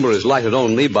chamber is lighted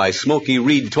only by smoky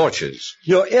reed torches.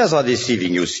 Your ears are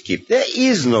deceiving you, Skip. There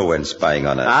is no one spying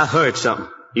on us. I heard something.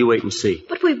 You wait and see.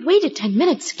 But we've waited 10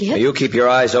 minutes, Skip. Now, you keep your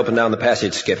eyes open down the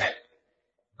passage, Skip.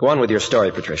 Go on with your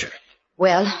story, Patricia.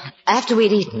 Well, after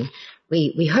we'd eaten,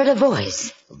 we heard a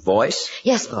voice. A voice?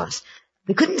 Yes, boss.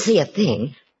 We couldn't see a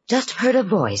thing, just heard a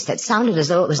voice that sounded as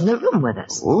though it was in the room with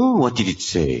us. Oh, what did it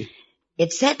say?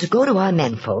 It said to go to our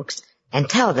men folks and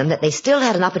tell them that they still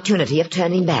had an opportunity of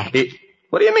turning back.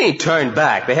 What do you mean, turn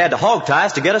back? They had to hog tie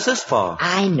us to get us this far.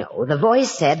 I know. The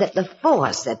voice said that the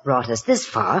force that brought us this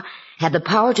far had the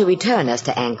power to return us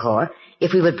to Angkor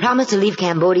if we would promise to leave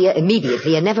Cambodia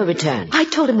immediately and never return. I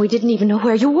told him we didn't even know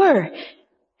where you were.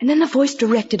 And then the voice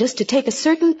directed us to take a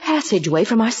certain passageway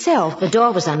from ourselves. The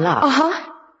door was unlocked.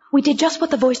 Uh-huh. We did just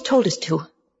what the voice told us to.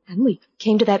 And we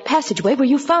came to that passageway where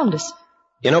you found us.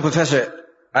 You know, Professor,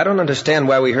 I don't understand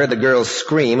why we heard the girls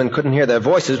scream and couldn't hear their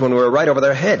voices when we were right over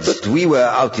their heads. But we were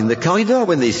out in the corridor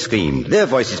when they screamed. Their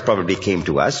voices probably came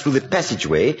to us through the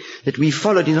passageway that we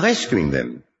followed in rescuing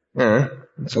them.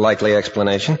 That's a likely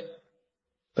explanation.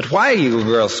 But why you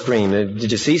girls scream?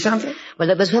 Did you see something? Well,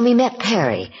 it was when we met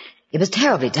Perry. It was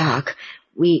terribly dark.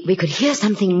 We could hear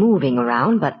something moving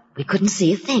around, but we couldn't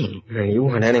see a thing. You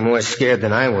weren't any more scared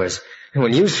than I was. And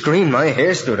when you screamed, my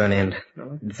hair stood on end.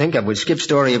 I'd think I would skip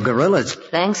story of gorillas.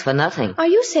 Thanks for nothing. Are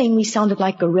you saying we sounded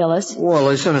like gorillas? Well,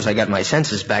 as soon as I got my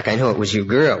senses back, I knew it was you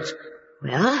girls.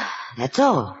 Well, that's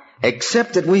all.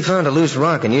 Except that we found a loose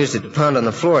rock and used it to pound on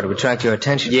the floor to attract your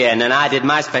attention. Yeah, and then I did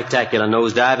my spectacular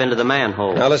nosedive into the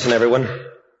manhole. Now listen, everyone.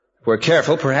 If we're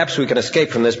careful, perhaps we can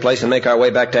escape from this place and make our way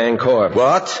back to Angkor.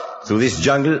 What? Through this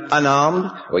jungle,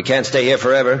 unarmed? We can't stay here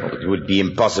forever. It would be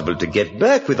impossible to get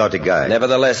back without a guide.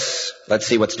 Nevertheless, let's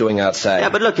see what's doing outside. Yeah,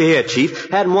 but look here, Chief.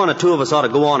 Hadn't one or two of us ought to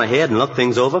go on ahead and look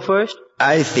things over first?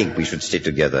 I think we should stay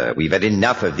together. We've had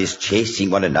enough of this chasing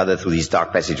one another through these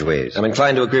dark passageways. I'm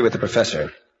inclined to agree with the professor.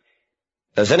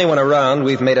 If there's anyone around,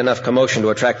 we've made enough commotion to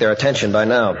attract their attention by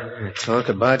now. Talk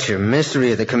about your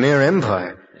mystery of the Khmer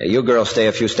Empire. Hey, you girls stay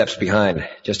a few steps behind,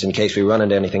 just in case we run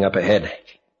into anything up ahead.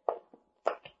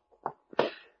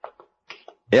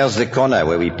 Here's the corner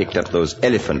where we picked up those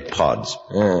elephant pods.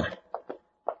 We're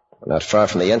not far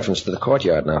from the entrance to the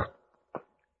courtyard now.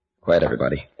 Quiet,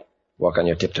 everybody. Walk on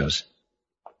your tiptoes.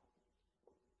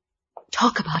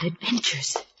 Talk about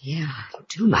adventures. Yeah,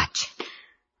 too much.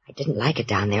 I didn't like it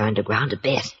down there underground a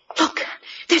bit. Look,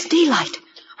 there's daylight.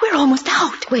 We're almost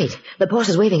out. Wait, the boss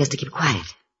is waving us to keep quiet.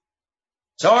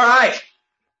 It's all right.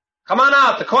 Come on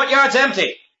out. The courtyard's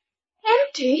empty.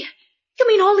 Empty? You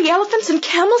mean all the elephants and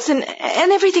camels and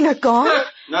everything are gone?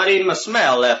 Not even a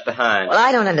smell left behind. Well,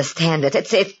 I don't understand it.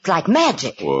 It's like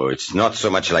magic. Oh, it's not so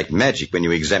much like magic when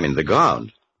you examine the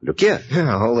ground. Look here.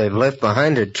 Yeah, all they've left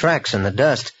behind are tracks in the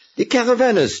dust. The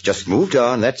caravan has just moved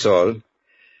on, that's all.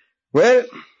 Well,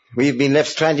 we've been left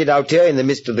stranded out here in the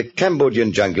midst of the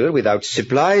Cambodian jungle without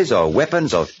supplies or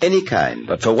weapons of any kind.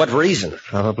 But for what reason?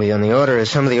 Probably on the order of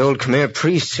some of the old Khmer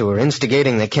priests who were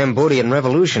instigating the Cambodian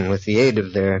revolution with the aid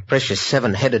of their precious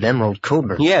seven-headed emerald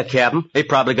cobra. Yeah, Captain. They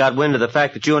probably got wind of the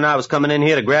fact that you and I was coming in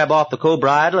here to grab off the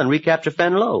Cobra idol and recapture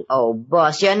Fenlo. Oh,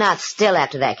 boss, you're not still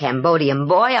after that Cambodian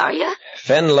boy, are you?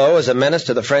 Fenlo is a menace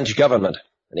to the French government,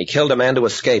 and he killed a man to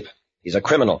escape. He's a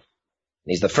criminal.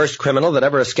 He's the first criminal that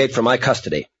ever escaped from my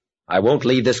custody. I won't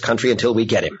leave this country until we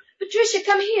get him. Patricia,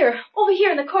 come here. Over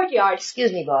here in the courtyard.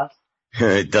 Excuse me, boss.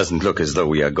 It doesn't look as though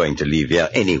we are going to leave here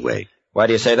anyway. Why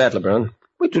do you say that, Lebrun?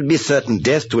 It would be certain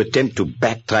death to attempt to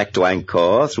backtrack to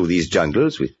Angkor through these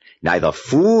jungles with neither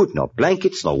food, nor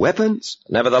blankets, nor weapons.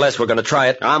 Nevertheless, we're going to try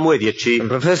it. I'm with you, Chief. And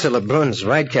Professor Lebrun's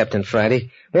right, Captain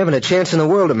Friday. We haven't a chance in the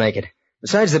world to make it.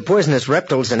 Besides the poisonous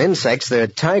reptiles and insects, there are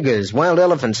tigers, wild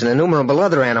elephants, and innumerable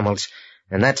other animals.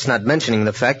 And that's not mentioning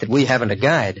the fact that we haven't a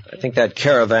guide. I think that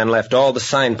caravan left all the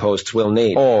signposts we'll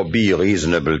need. Oh, be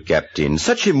reasonable, Captain.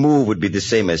 Such a move would be the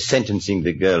same as sentencing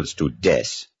the girls to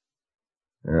death.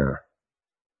 Oh.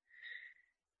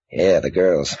 Yeah, the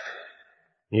girls.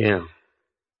 Yeah.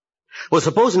 Well,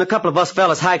 supposing a couple of us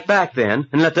fellas hike back then,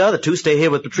 and let the other two stay here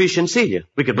with Patricia and Celia,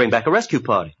 we could bring back a rescue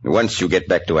party. Once you get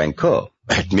back to Angkor,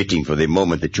 admitting for the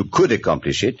moment that you could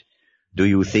accomplish it, do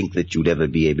you think that you'd ever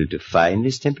be able to find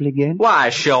this temple again? Why,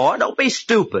 sure. Don't be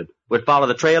stupid. We'd follow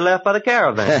the trail left by the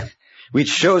caravan. Which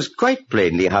shows quite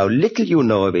plainly how little you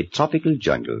know of a tropical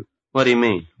jungle. What do you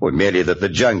mean? Well, merely that the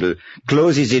jungle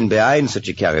closes in behind such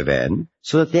a caravan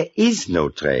so that there is no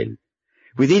trail.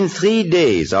 Within 3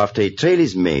 days after a trail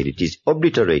is made, it is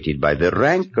obliterated by the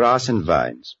rank grass and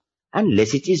vines,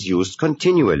 unless it is used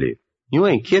continually. You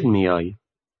ain't kidding me, are you?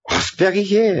 Ask Perry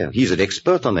here. He's an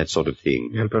expert on that sort of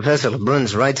thing. And Professor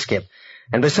Lebrun's right, Skip.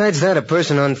 And besides that, a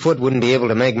person on foot wouldn't be able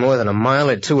to make more than a mile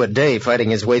or two a day fighting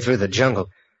his way through the jungle.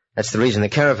 That's the reason the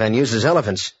caravan uses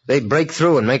elephants. They break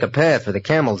through and make a path for the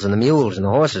camels and the mules and the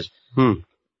horses.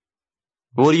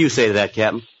 What do you say to that,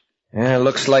 Captain? Yeah,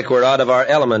 looks like we're out of our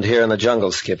element here in the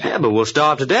jungle, Skip. Yeah, but we'll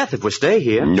starve to death if we stay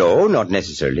here. No, not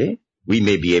necessarily. We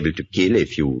may be able to kill a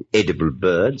few edible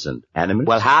birds and animals.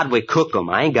 Well, how'd we cook them?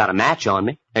 I ain't got a match on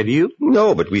me. Have you?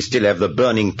 No, but we still have the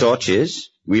burning torches.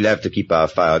 We'll have to keep our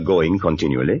fire going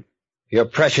continually. If your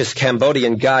precious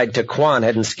Cambodian guide Taquan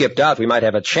hadn't skipped out, we might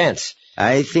have a chance.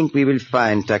 I think we will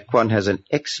find Taquan has an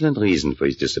excellent reason for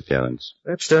his disappearance.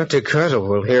 Perhaps Dr. Carter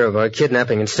will hear of our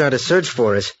kidnapping and start a search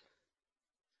for us.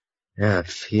 Yeah,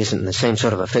 if he isn't in the same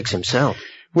sort of a fix himself.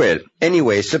 Well,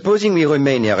 anyway, supposing we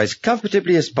remain here as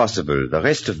comfortably as possible the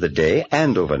rest of the day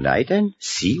and overnight and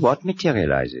see what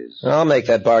materializes. I'll make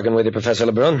that bargain with you, Professor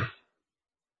Lebrun.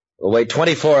 We'll wait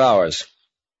 24 hours.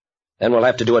 Then we'll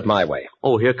have to do it my way.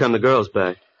 Oh, here come the girls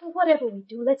back. Well, whatever we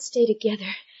do, let's stay together.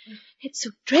 It's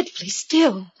so dreadfully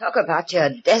still. Talk about your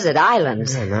desert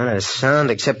islands. Yeah, not a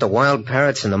sound except the wild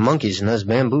parrots and the monkeys in those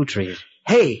bamboo trees.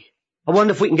 Hey, I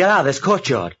wonder if we can get out of this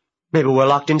courtyard. Maybe we're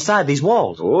locked inside these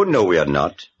walls. Oh, no, we are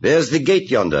not. There's the gate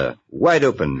yonder, wide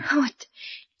open. Oh,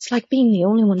 it's like being the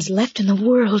only ones left in the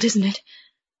world, isn't it?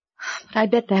 But I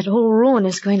bet that whole ruin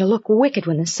is going to look wicked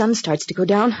when the sun starts to go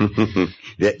down.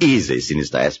 There is a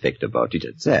sinister aspect about it,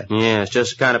 at that. Yeah, it's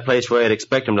just the kind of place where I'd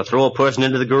expect them to throw a person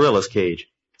into the gorilla's cage.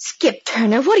 Skip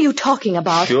Turner, what are you talking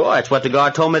about? Sure, that's what the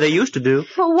guard told me they used to do.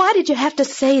 Well, why did you have to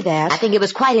say that? I think it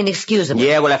was quite inexcusable.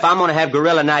 Yeah, well, if I'm going to have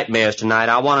gorilla nightmares tonight,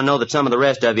 I want to know that some of the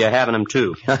rest of you are having them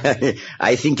too.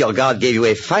 I think your guard gave you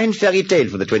a fine fairy tale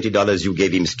for the $20 you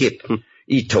gave him, Skip.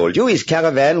 He told you his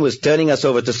caravan was turning us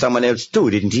over to someone else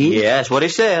too, didn't he? Yeah, that's what he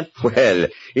said. Well,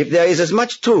 if there is as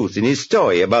much truth in his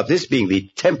story about this being the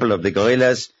temple of the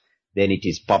gorillas, then it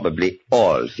is probably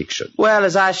all fiction. Well,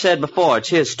 as I said before, it's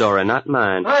his story, not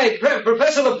mine. Hi,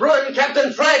 Professor Lebrun,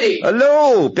 Captain Friday.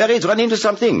 Hello, Perry's run into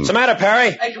something. What's the matter,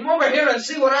 Perry? Hey, come over here and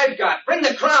see what I've got. Bring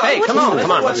the crowd. Hey, come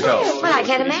on, let's go. Well, I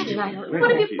can't imagine. I don't know.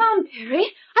 What have you found, Perry?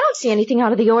 I don't see anything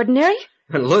out of the ordinary.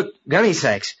 Look, gunny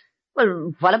sacks.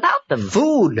 Well, what about them?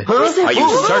 Food. Huh? Are Food?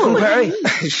 you certain, Perry?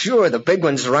 Sure, the big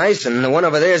one's rice, and the one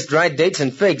over there's dried dates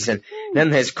and figs, and then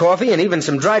there's coffee and even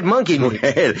some dried monkey meat.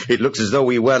 Well, it looks as though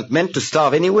we weren't meant to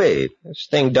starve anyway. This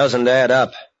thing doesn't add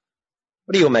up.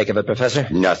 What do you make of it, Professor?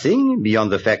 Nothing,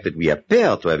 beyond the fact that we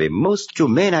appear to have a most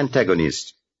humane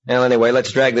antagonist. Well, anyway,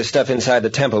 let's drag this stuff inside the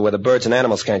temple where the birds and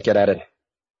animals can't get at it.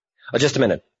 Oh, just a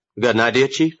minute. You got an idea,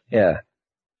 Chief? Yeah.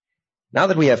 Now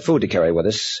that we have food to carry with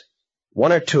us,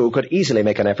 one or two could easily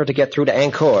make an effort to get through to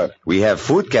Angkor. We have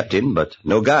food, Captain, but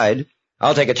no guide.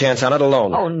 I'll take a chance on it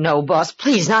alone. Oh, no, boss.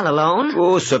 Please, not alone.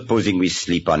 Oh, supposing we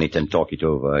sleep on it and talk it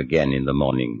over again in the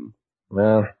morning.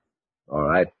 Well, all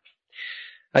right.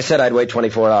 I said I'd wait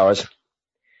 24 hours.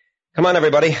 Come on,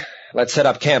 everybody. Let's set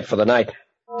up camp for the night.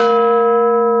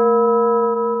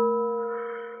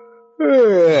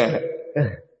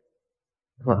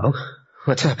 Hello?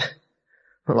 What's up?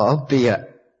 Well, I'll be,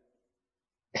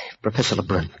 Professor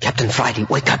Lebrun, Captain Friday,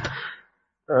 wake up.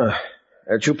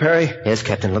 Aren't you, Perry? Yes,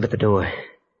 Captain, look at the door.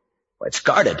 Why, it's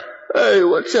guarded. Hey,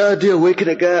 what's the idea waking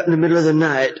a guy up in the middle of the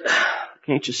night?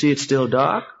 Can't you see it's still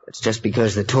dark? It's just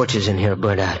because the torches in here are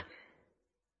burnt out.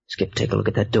 Skip, take a look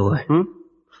at that door.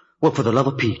 Well, for the love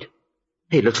of Pete.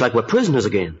 Hey, it looks like we're prisoners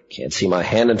again. Can't see my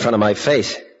hand in front of my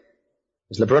face.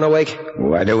 Is LeBrun awake?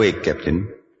 Wide awake,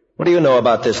 Captain. What do you know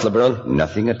about this, LeBrun?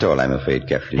 Nothing at all, I'm afraid,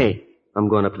 Captain. Hey, I'm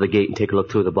going up to the gate and take a look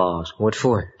through the bars. What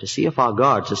for? To see if our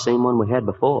guard's the same one we had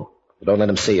before. Don't let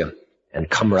him see you. And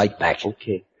come right back.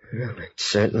 Okay. Well, it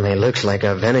certainly looks like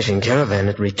our vanishing caravan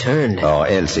had returned. Or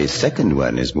else a second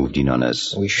one has moved in on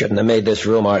us. We shouldn't have made this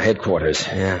room our headquarters.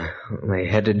 Yeah. All they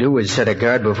had to do was set a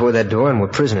guard before that door and we're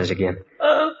prisoners again.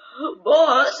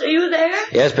 Boss, are you there?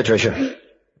 Yes, Patricia.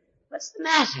 What's the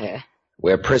matter?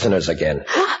 We're prisoners again.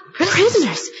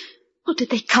 Prisoners? Well, did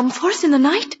they come for us in the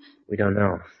night? We don't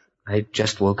know. I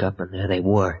just woke up and there they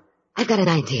were. I've got an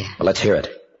idea. Well, let's hear it.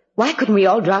 Why couldn't we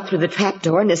all drop through the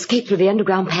trapdoor and escape through the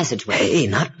underground passageway? Hey,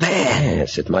 not bad.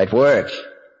 Yes, it might work.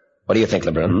 What do you think,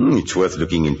 LeBrun? It's worth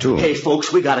looking into. Hey,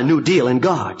 folks, we got a new deal in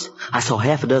guards. I saw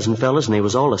half a dozen fellas, and they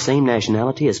was all the same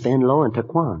nationality as Fenlo and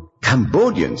Taquan.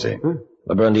 Cambodians, eh?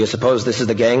 LeBrun, do you suppose this is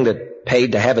the gang that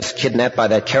paid to have us kidnapped by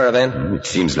that caravan? It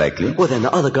seems likely. Well, then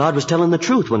the other guard was telling the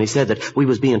truth when he said that we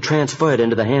was being transferred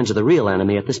into the hands of the real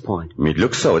enemy at this point. It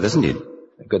looks so, doesn't it?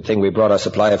 A good thing we brought our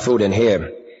supply of food in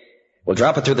here. We'll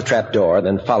drop it through the trap door,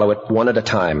 then follow it one at a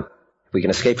time. If we can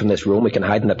escape from this room, we can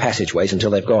hide in the passageways until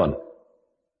they've gone.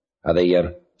 Are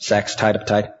the sacks tied up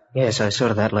tight? Yes, I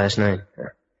saw that last night.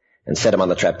 And set them on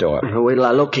the trap door. Wait till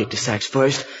I locate the sacks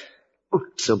first.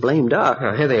 It's so blame dark.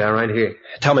 Oh, here they are, right here.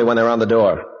 Tell me when they're on the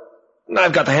door.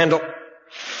 I've got the handle.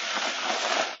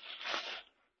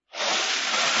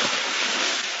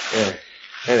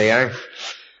 There they are.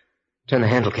 Turn the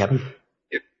handle, Captain.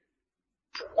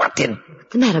 What's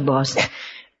the matter, boss?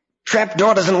 Trap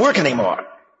door doesn't work anymore.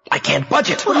 I can't budge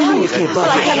it. What do you mean you can't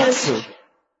budge it?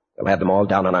 We'll have them all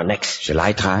down on our necks. Shall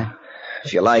I try?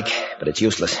 If you like, but it's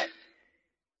useless.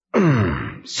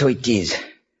 So it is.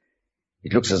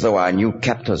 It looks as though our new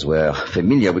captors were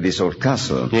familiar with this old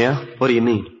castle. Yeah? What do you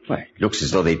mean? Why, it looks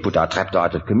as though they put our trapdoor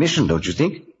out of commission, don't you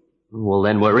think? Well,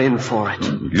 then we're in for it.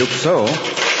 It looks so.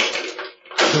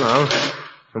 Hello.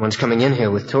 Someone's coming in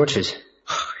here with torches.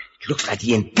 It looks like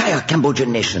the entire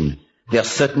Cambodian nation. They're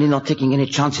certainly not taking any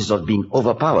chances of being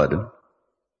overpowered.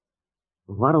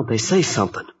 Why don't they say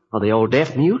something? Are they all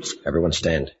deaf mutes? Everyone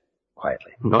stand.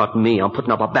 Quietly. Not me. I'm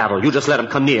putting up a battle. You just let them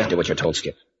come near. Do what you're told,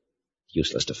 Skip.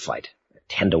 Useless to fight.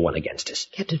 10-1 against us.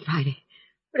 Captain Friday,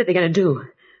 what are they going to do?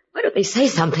 Why don't they say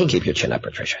something? Keep your chin up,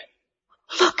 Patricia.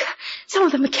 Look, some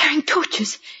of them are carrying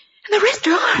torches, and the rest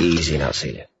are armed. Easy now,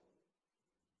 Celia.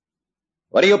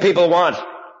 What do you people want?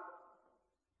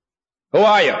 Who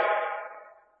are you?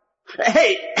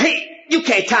 Hey, you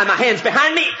can't tie my hands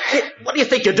behind me. What do you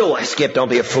think you're doing? Skip, don't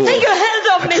be a fool. Take your hands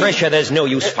off me. Patricia, there's no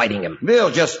use fighting him.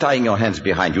 They're just tying your hands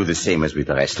behind you the same as with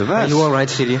the rest of us. Are you all right,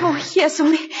 Celia? Oh, yes,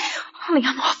 only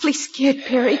I'm awfully scared,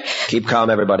 Perry. Keep calm,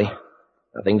 everybody.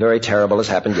 Nothing very terrible has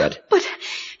happened yet. But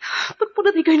what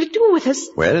are they going to do with us?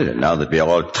 Well, now that we are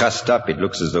all trussed up, it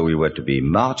looks as though we were to be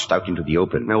marched out into the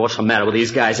open. Now, what's the matter with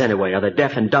these guys anyway? Are they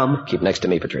deaf and dumb? Keep next to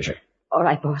me, Patricia. All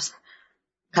right, boss.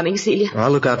 Coming, Celia?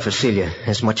 I'll look out for Celia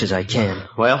as much as I can.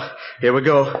 Well, here we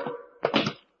go.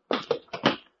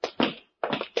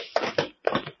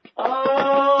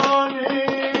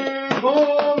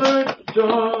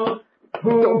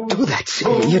 Don't do that,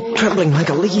 Celia. You're trembling like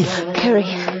a leaf. Perry,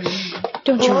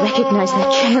 don't you recognize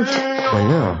that chant? I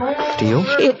know. Do you?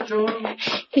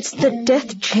 It's the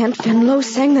death chant Fenlo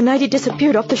sang the night he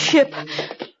disappeared off the ship.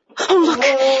 Oh,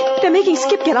 look. They're making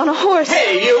Skip get on a horse.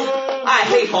 Hey, you! I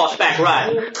hate horseback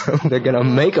riding. They're gonna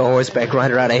make a horseback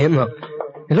rider out of him.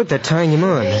 Hey, look, they're tying him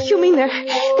on. You mean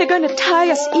they're going to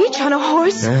tie us each on a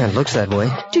horse? It looks that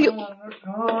way.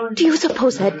 Do you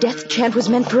suppose that death chant was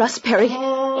meant for us, Perry?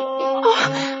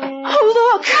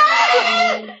 Oh, look!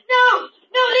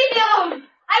 No, leave me alone.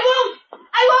 I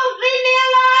won't, leave me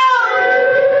alone!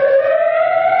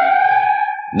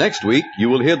 Next week, you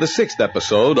will hear the 6th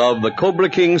episode of The Cobra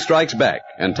King Strikes Back,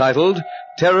 entitled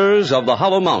Terrors of the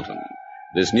Hollow Mountain.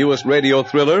 This newest radio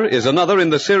thriller is another in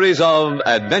the series of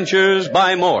Adventures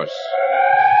by Morse.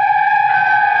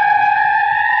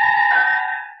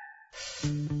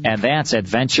 And that's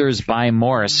Adventures by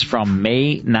Morse from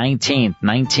May 19th,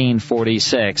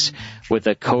 1946, with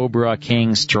The Cobra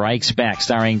King Strikes Back,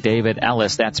 starring David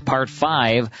Ellis. That's part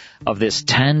 5 of this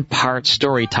 10-part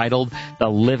story titled The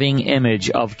Living Image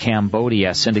of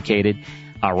Cambodia, syndicated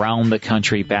around the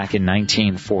country back in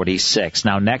 1946.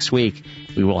 Now, next week,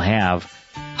 we will have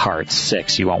part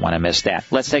 6. You won't want to miss that.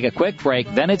 Let's take a quick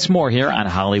break. Then it's more here on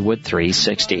Hollywood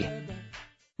 360.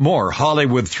 More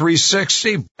Hollywood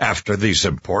 360 after these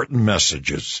important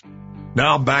messages.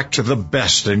 Now back to the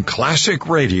best in classic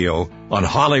radio on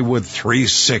Hollywood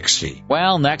 360.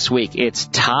 Well, next week, it's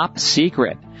Top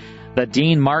Secret. The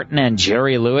Dean Martin and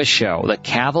Jerry Lewis Show, The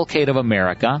Cavalcade of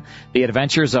America, The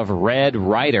Adventures of Red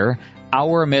Ryder,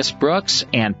 Our Miss Brooks,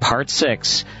 and Part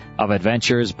 6 of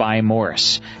Adventures by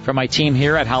Morse. From my team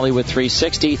here at Hollywood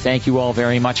 360, thank you all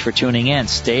very much for tuning in.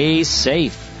 Stay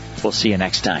safe. We'll see you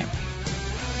next time.